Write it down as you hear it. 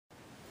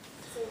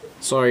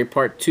Sorry,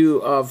 part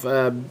 2 of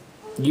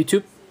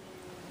YouTube.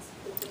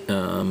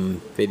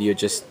 Video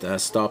just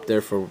stopped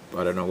there for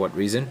I don't know what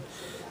reason,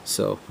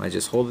 so I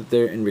just hold it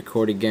there and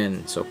record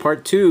again. So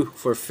part 2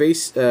 for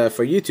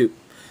for YouTube.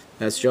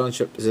 That's John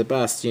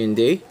Sebastian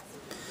Day.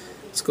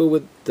 Let's go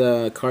with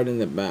the card in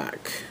the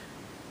back.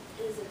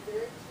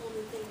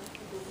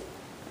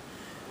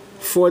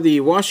 For the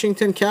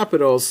Washington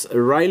Capitals,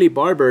 Riley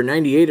Barber,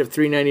 98 of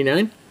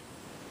 399.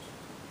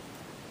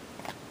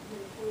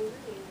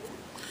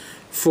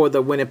 For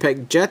the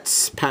Winnipeg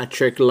Jets,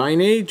 Patrick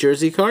Laine,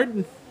 jersey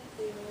card.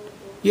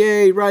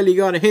 Yay, Riley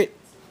got a hit.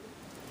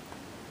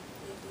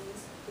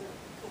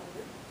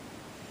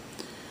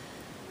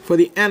 For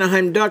the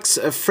Anaheim Ducks,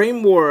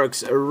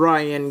 Frameworks,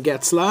 Ryan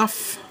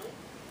Getzlaf.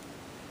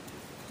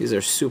 These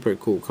are super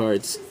cool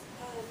cards.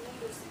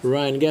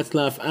 Ryan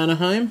Getzlaf,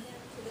 Anaheim.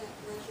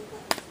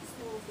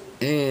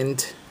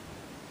 And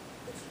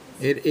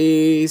it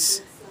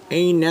is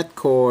a net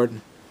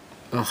cord.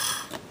 Ugh.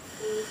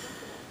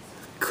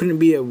 Couldn't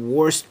be a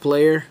worse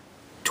player.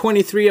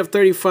 23 of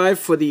 35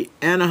 for the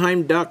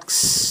Anaheim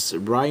Ducks,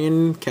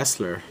 Ryan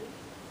Kessler.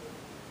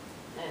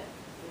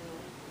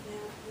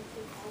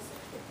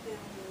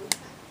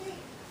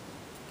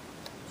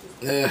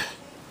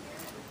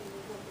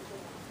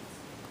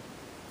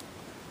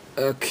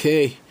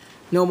 Okay,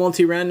 no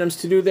multi-randoms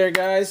to do there,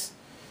 guys.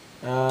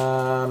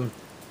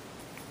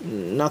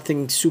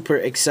 Nothing super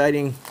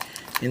exciting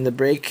in the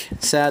break,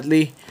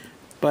 sadly.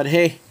 But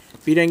hey,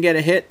 if you didn't get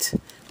a hit,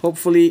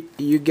 hopefully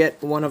you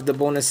get one of the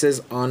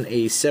bonuses on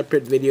a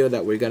separate video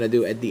that we're gonna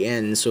do at the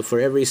end. So for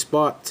every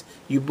spot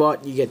you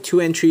bought, you get 2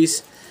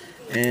 entries,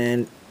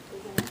 and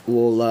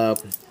we'll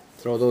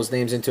throw those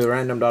names into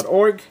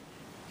random.org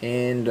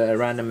and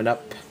random it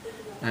up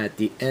at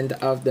the end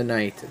of the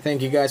night.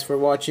 Thank you guys for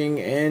watching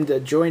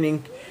and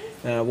joining.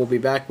 We'll be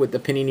back with the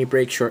Panini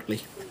break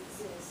shortly.